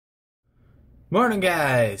Morning,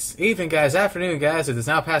 guys! Evening, guys! Afternoon, guys! It is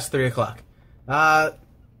now past 3 o'clock.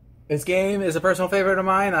 This game is a personal favorite of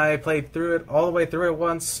mine. I played through it all the way through it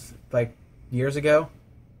once, like, years ago.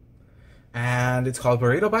 And it's called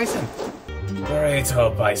Burrito Bison.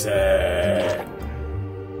 Burrito Bison!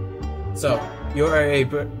 So, you're a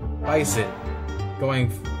bison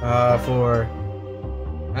going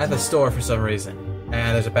at the store for some reason.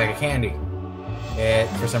 And there's a bag of candy. It,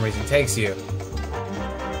 for some reason, takes you.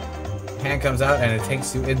 Hand comes out and it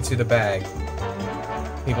takes you into the bag.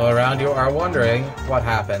 People around you are wondering what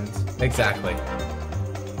happened exactly.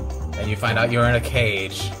 And you find out you're in a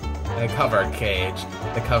cage. A covered cage.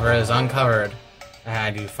 The cover is uncovered.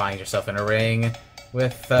 And you find yourself in a ring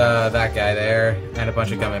with that guy there and a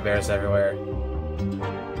bunch of gummy bears everywhere.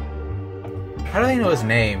 How do they know his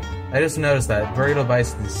name? I just noticed that. Burrito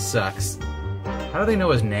Bison sucks. How do they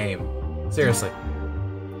know his name? Seriously.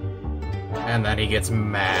 And then he gets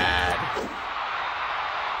mad.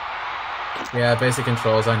 Yeah, basic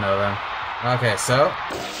controls, I know them. Okay, so...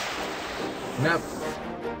 Nope.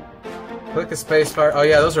 Click the spacebar. Oh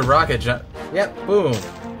yeah, those are rocket jump. Yep, boom.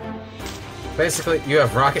 Basically, you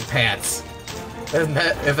have rocket pants.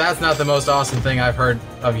 If that's not the most awesome thing I've heard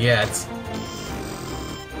of yet.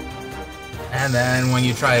 And then when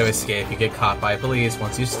you try to escape, you get caught by police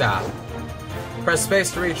once you stop. Press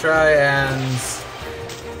space to retry and...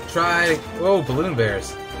 try... Whoa, balloon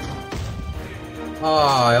bears. Oh,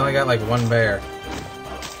 I only got like one bear.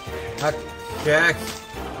 Okay.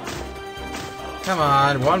 Come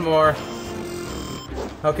on, one more.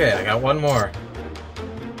 Okay, I got one more.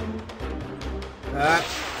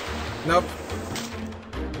 Nope.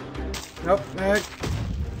 Nope.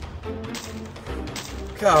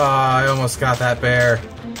 Oh, I almost got that bear.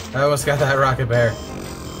 I almost got that rocket bear.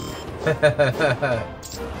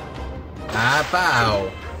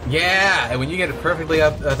 Bow. Yeah, and when you get it perfectly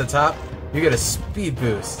up at the top, you get a speed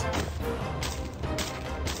boost.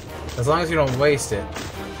 As long as you don't waste it.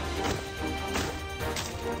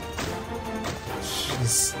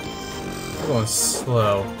 Jeez. I'm going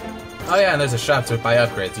slow. Oh yeah, and there's a shop to buy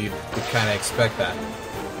upgrades. You'd kind of expect that.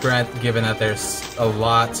 Given that there's a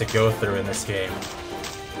lot to go through in this game.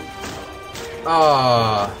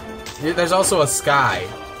 Oh, there's also a sky.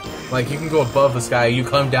 Like, you can go above the sky, you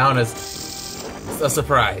come down as a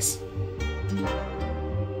surprise.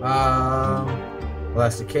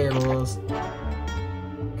 Elastic cables,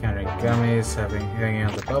 countering gummies, hanging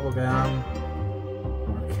out the bubble gum,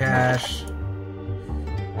 more cash,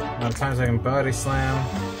 amount of times I can body slam.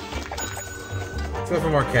 Let's go for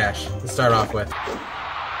more cash to start off with.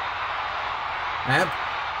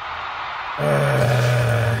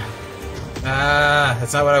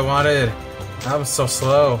 That's not what I wanted. That was so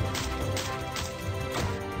slow.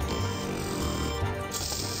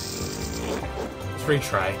 Let's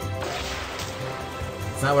retry.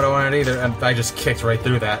 It's not what I wanted either, and I just kicked right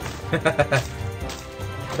through that.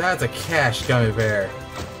 That's a cash gummy bear.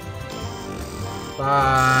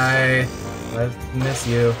 Bye. I miss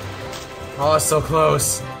you. Oh, it's so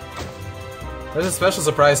close. There's a special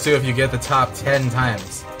surprise too if you get the top 10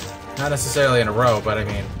 times. Not necessarily in a row, but I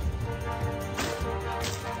mean...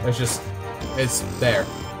 it's there.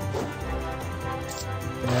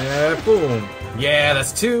 Boom. Yeah,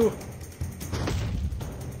 that's 2.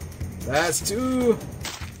 That's 2.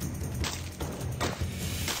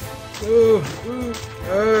 I'm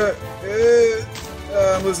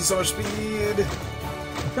losing so much speed.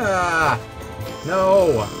 Ah,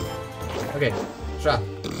 no. Okay, shot.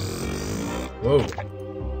 Whoa.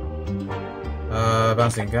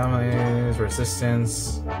 Bouncing gummies,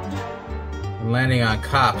 resistance. I'm landing on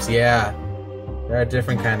cops, yeah. They're a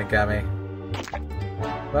different kind of gummy.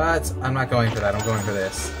 But I'm not going for that, I'm going for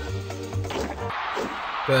this.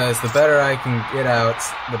 Because the better I can get out,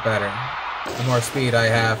 the better. The more speed I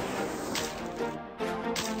have.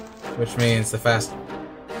 Which means the faster.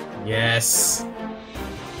 Yes!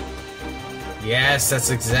 Yes,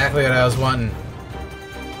 that's exactly what I was wanting.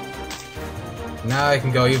 Now I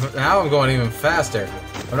can go even. Now I'm going even faster.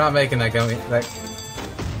 I'm not making that gummy.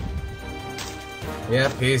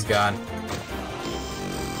 Yep, he's gone.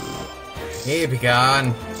 He be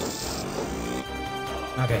gone.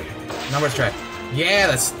 Okay, numbers track. Yeah,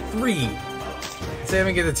 that's 3. Let's see if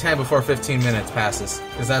we can get to 10 before 15 minutes passes,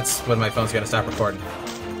 because that's when my phone's gonna stop recording.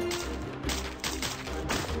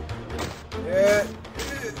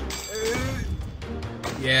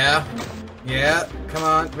 Yeah. Yeah. Come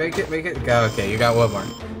on, make it, Go. Okay, you got one more.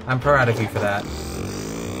 I'm proud of you for that.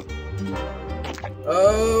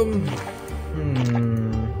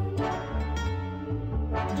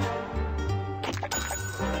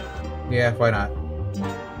 Yeah, why not?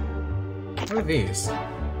 What are these?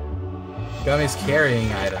 Gummies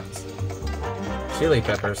carrying items. Chili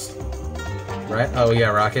peppers. Right? Oh yeah,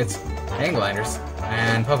 rockets. Hang gliders.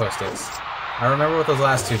 And pogo sticks. I remember what those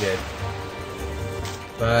last two did.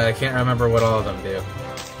 But I can't remember what all of them do.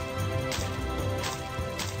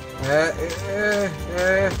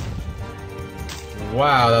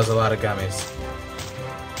 Wow, that was a lot of gummies.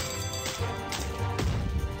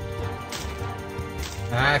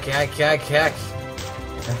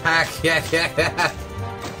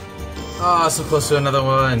 Oh, so close to another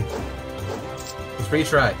one. Just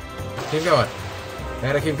retry. Keep going.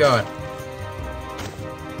 Gotta keep going.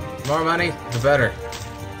 The more money, the better.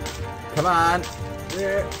 Come on.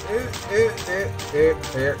 Here.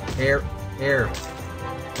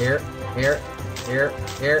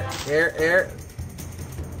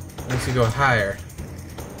 Makes you go higher.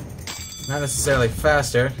 Not necessarily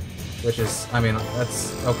faster, which is, I mean,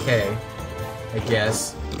 that's okay, I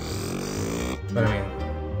guess. But I mean,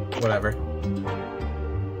 whatever.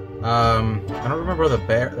 I don't remember what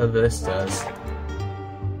this does.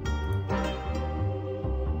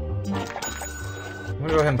 I'm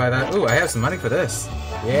gonna go ahead and buy that. Ooh, I have some money for this.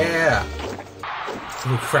 Yeah!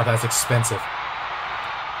 Holy crap, that's expensive.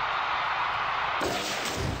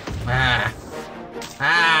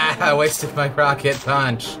 I wasted my rocket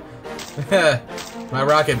punch. My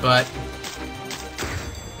rocket butt.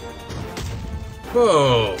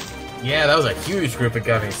 Whoa! Yeah, that was a huge group of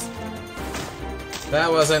gummies.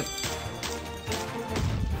 That wasn't...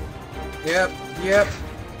 Yep.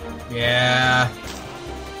 Yeah.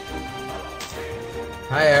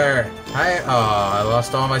 Higher. Oh, I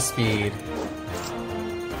lost all my speed.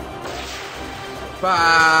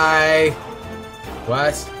 Bye!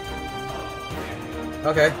 What?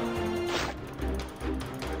 Okay.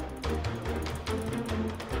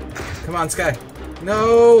 Come on, Sky.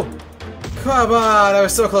 No! Come on! I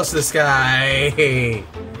was so close to the sky!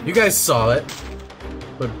 You guys saw it.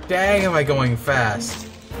 But dang, am I going fast.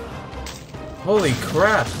 Holy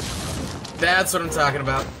crap. That's what I'm talking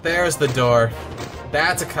about. There's the door.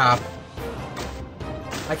 That's a cop.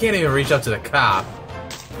 I can't even reach up to the cop.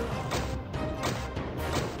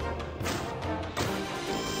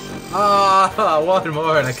 Oh, one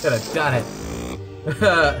more and I could have done it.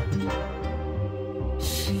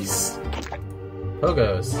 Jeez.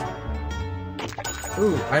 Pogos.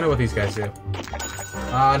 Ooh, I know what these guys do.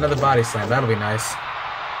 Another body slam. That'll be nice.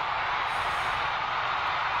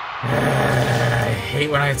 I hate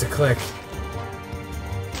when I have to click.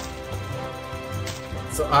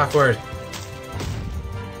 It's so awkward.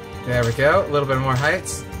 There we go. A little bit more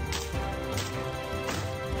heights.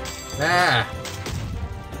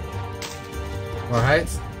 More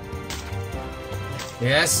heights.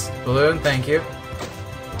 Yes, balloon, thank you.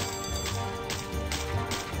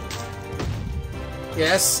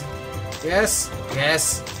 Yes. Yeah.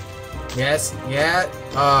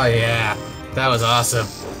 Oh yeah. That was awesome.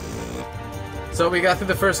 So we got through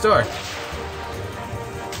the first door.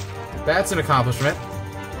 That's an accomplishment.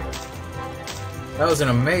 That was an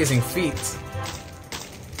amazing feat.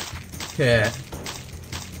 Yeah.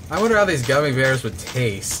 I wonder how these gummy bears would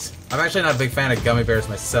taste. I'm actually not a big fan of gummy bears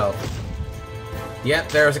myself. Yep,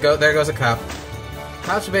 there goes a cop.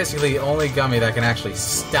 Cops are basically the only gummy that can actually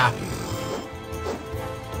stop you.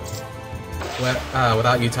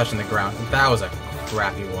 Without you touching the ground. That was a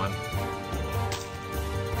crappy one.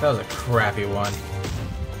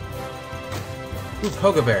 Ooh,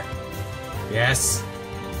 Pogo Bear. Yes.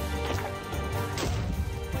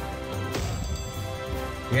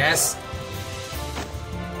 Yes.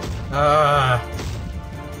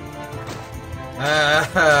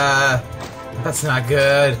 That's not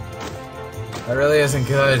good. That really isn't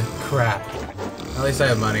good. Crap. At least I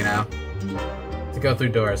have money now to go through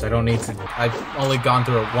doors. I don't need to. I've only gone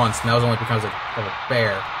through it once, and that was only because of a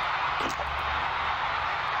bear.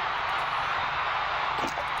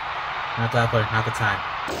 Not that player, not the time.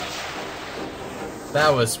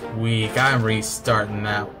 That was weak. I'm restarting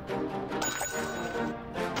that.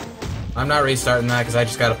 I'm not restarting that because I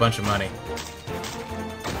just got a bunch of money.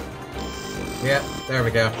 Yep, there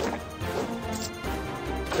we go.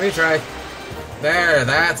 Retry. There,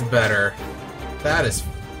 that's better. That is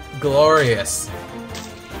glorious.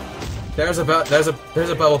 There's a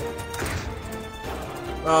bubble.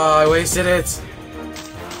 Oh, I wasted it.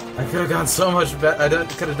 I could have gone so much better. I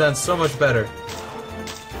could have done so much better.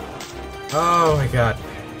 Oh my god.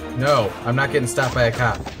 No, I'm not getting stopped by a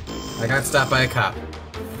cop. I got stopped by a cop.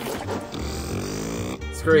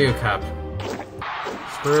 Screw you, cop.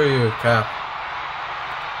 Screw you, cop.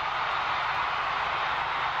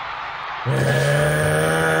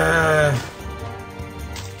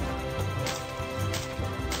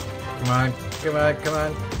 Come on, come on, come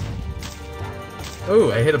on.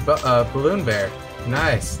 Ooh, I hit a balloon bear.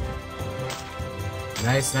 Nice.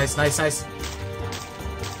 Nice.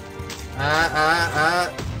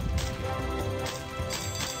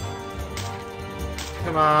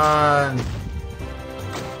 Come on.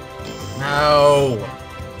 No.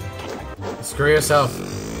 Screw yourself.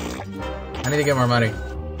 I need to get more money.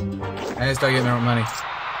 I need to start getting more money.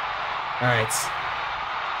 Alright.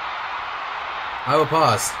 I will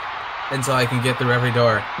pause until I can get through every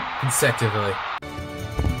door consecutively.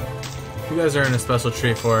 You guys are in a special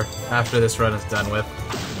treat for after this run is done with.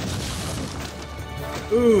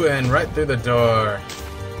 Ooh, and right through the door.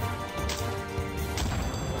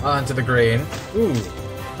 Onto the green. Ooh,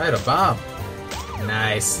 I had a bomb.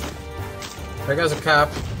 Nice. There goes a cop.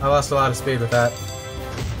 I lost a lot of speed with that.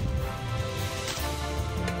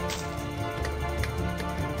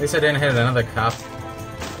 At least I didn't hit another cop.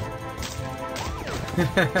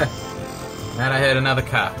 And I hit another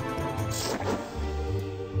cop.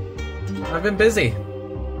 I've been busy.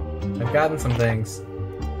 I've gotten some things.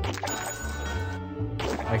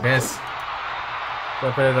 Like this.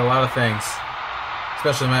 I've upgraded a lot of things.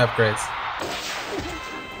 Especially my upgrades.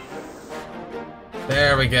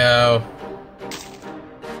 There we go.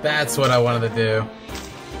 That's what I wanted to do.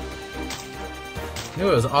 Knew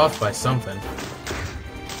it was off by something.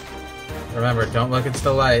 Remember, don't look into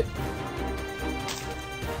the light.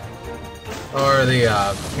 Or the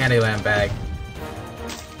Candyland bag.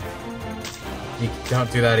 You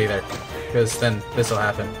don't do that either, because then this'll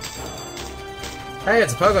happen. Hey,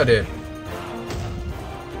 it's a pogo dude.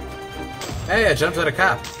 Hey, I jumped at a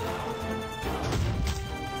cop.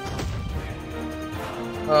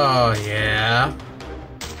 Oh yeah.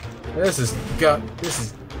 This is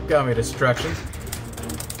gummy destruction.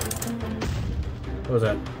 What was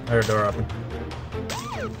that? I heard a door open.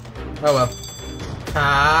 Oh well.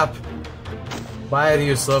 Cop! Why do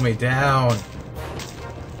you slow me down?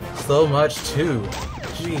 So much too.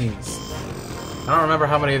 Jeez. I don't remember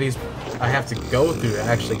how many of these I have to go through to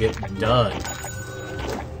actually get done.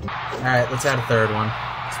 Alright, let's add a third one.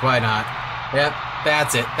 So why not? Yep,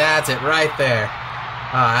 that's it, right there.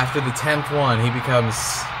 After the 10th one, he becomes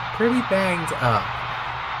pretty banged up.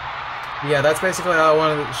 Yeah, that's basically all I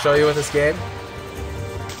wanted to show you with this game.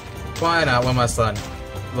 Why not? One must run.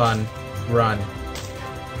 Run.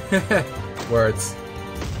 Words.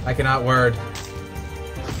 I cannot word.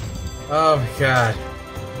 Oh my god.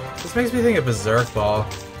 This makes me think of Berserk Ball.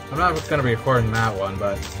 I'm not going to be recording that one,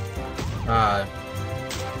 but...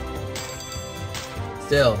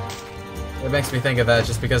 still. It makes me think of that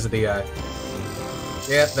just because of the,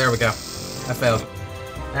 yeah, there we go. I failed.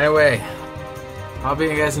 Anyway. I hope you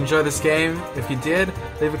guys enjoyed this game. If you did,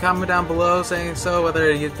 leave a comment down below saying so,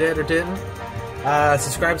 whether you did or didn't.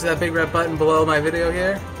 Subscribe to that big red button below my video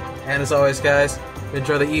here. And as always, guys,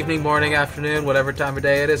 enjoy the evening, morning, afternoon, whatever time of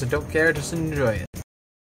day it is. I don't care, just enjoy it.